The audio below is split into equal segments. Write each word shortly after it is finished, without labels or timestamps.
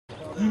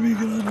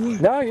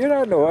No, you're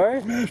not in the way.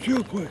 Let me ask you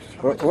a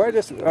question. We're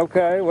just,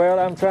 okay, well,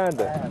 I'm trying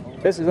to,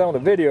 this is on a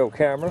video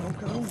camera.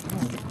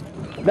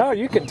 No,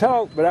 you can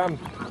talk, but I'm...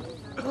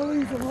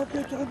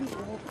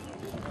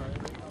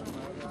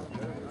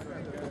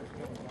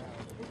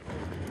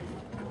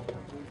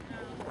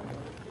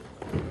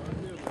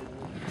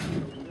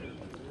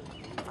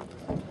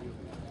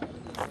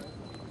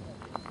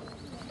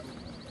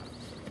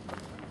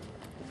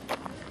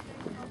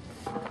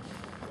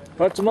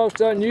 What's the most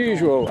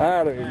unusual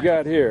item you've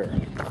got here?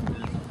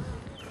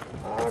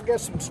 I got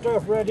some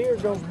stuff right here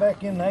goes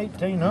back in the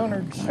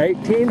 1800s.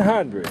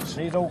 1800s.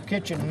 These old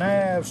kitchen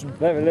knives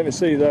and Let me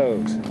see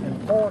those.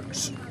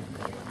 forks.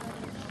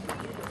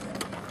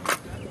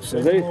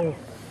 So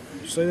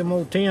See them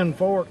old tin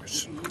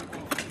forks.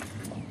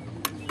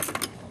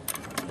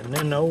 And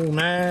then the old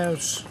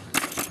knives.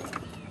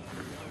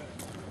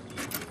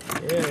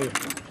 Yeah.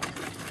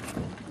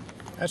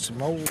 That's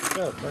some old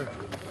stuff there.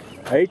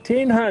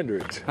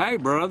 1800s. Hey,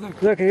 brother.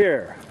 Look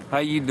here. How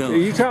you Are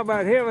doing? you talking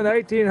about him in the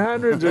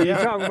 1800s, or you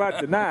talking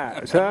about the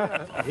knives,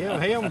 huh? Yeah,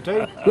 him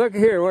too. Look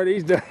here what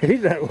he's done.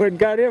 He's done,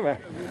 got him a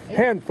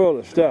handful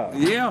of stuff.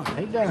 Yeah.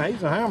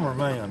 He's a hammer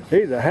man.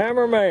 He's a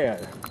hammer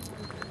man.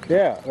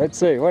 Yeah, let's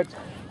see. What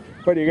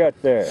do you got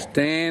there?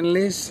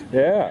 Stanley's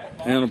Yeah.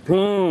 and a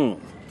plum.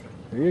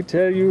 You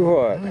tell you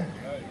what.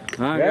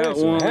 I That got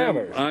is some one.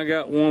 hammers. I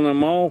got one of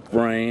them off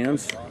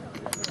brands,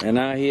 and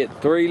I hit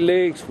 3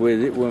 licks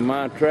with it with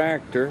my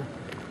tractor,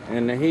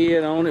 and the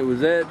head on it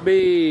was that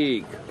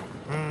big.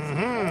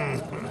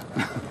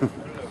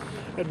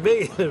 That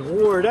big is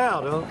wore it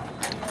out, huh?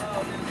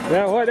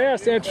 Now, what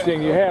else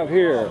interesting you have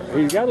here?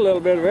 He's got a little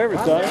bit of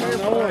everything.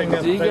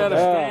 You got a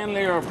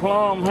Stanley or a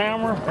plum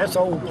hammer? That's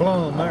old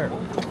plum there.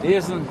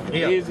 Isn't?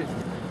 Yeah. Is it?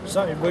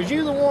 So, was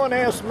you the one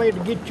asked me to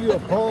get you a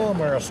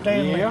plum or a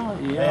Stanley?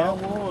 Yeah, I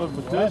was.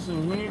 But this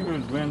one here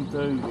has been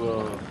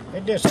through.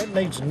 It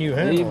needs a new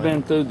handle. He's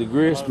been through the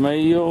grist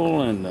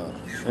mill and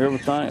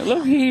everything.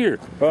 Look here.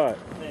 What?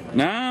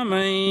 Now, I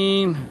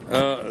mean,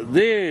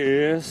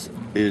 this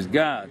has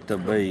got to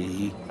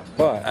be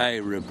What? a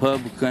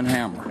Republican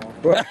hammer.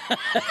 What?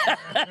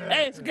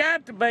 It's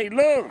got to be.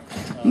 Look.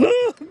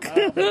 Look.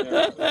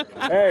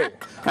 Hey,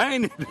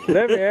 Ain't it?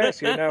 let me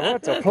ask you now,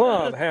 what's a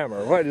plum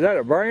hammer? What, is that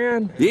a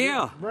brand?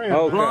 Yeah. Okay.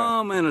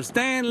 Plum and a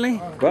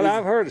Stanley. Well,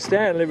 I've heard of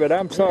Stanley, but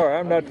I'm sorry,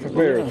 I'm not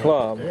familiar with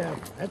plum. Yeah,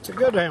 that's a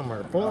good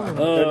hammer. Plum.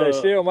 Did they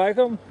still make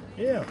them?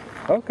 Yeah.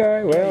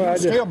 Okay, well, I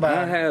Still just...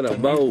 buy I had a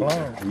some boat.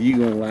 plum. You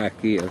gonna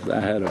like this? I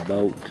had a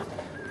boat,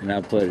 and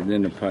I put it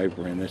in the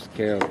paper, and it's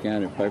Carroll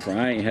County paper.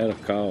 I ain't had a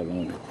call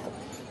on it.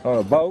 On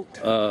a boat?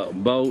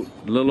 Boat,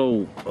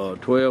 little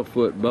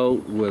 12-foot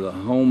boat with a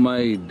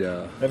homemade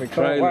Let me come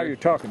trailer. while you're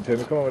talking to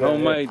me. Come over there.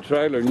 Homemade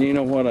trailer, and you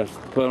know what I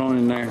put on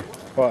in there?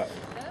 What?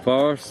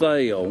 For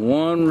sale,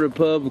 one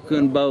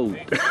Republican boat.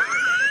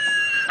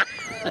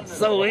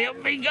 So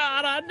help me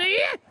God, I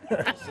did.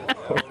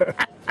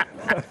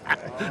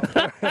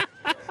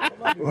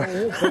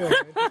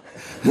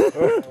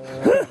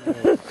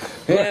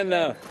 And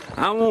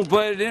I'm gonna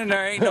put it in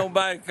there. Ain't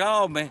nobody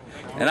called me,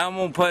 and I'm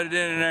gonna put it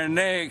in there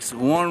next.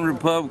 One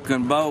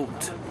Republican boat,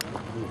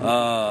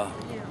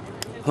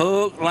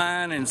 hook,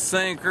 line, and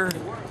sinker,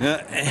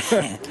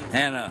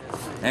 and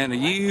a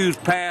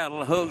used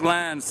paddle. Hook,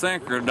 line,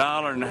 sinker,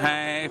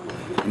 $1.50,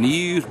 and a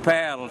used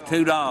paddle,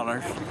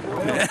 $2.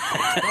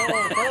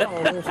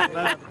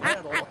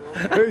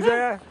 Who's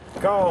that?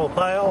 Carl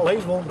Powell,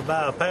 he's wanting to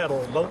buy a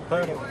paddle, a boat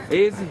paddle.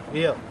 Is he?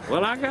 Yeah.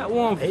 Well, I got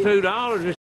one for $2.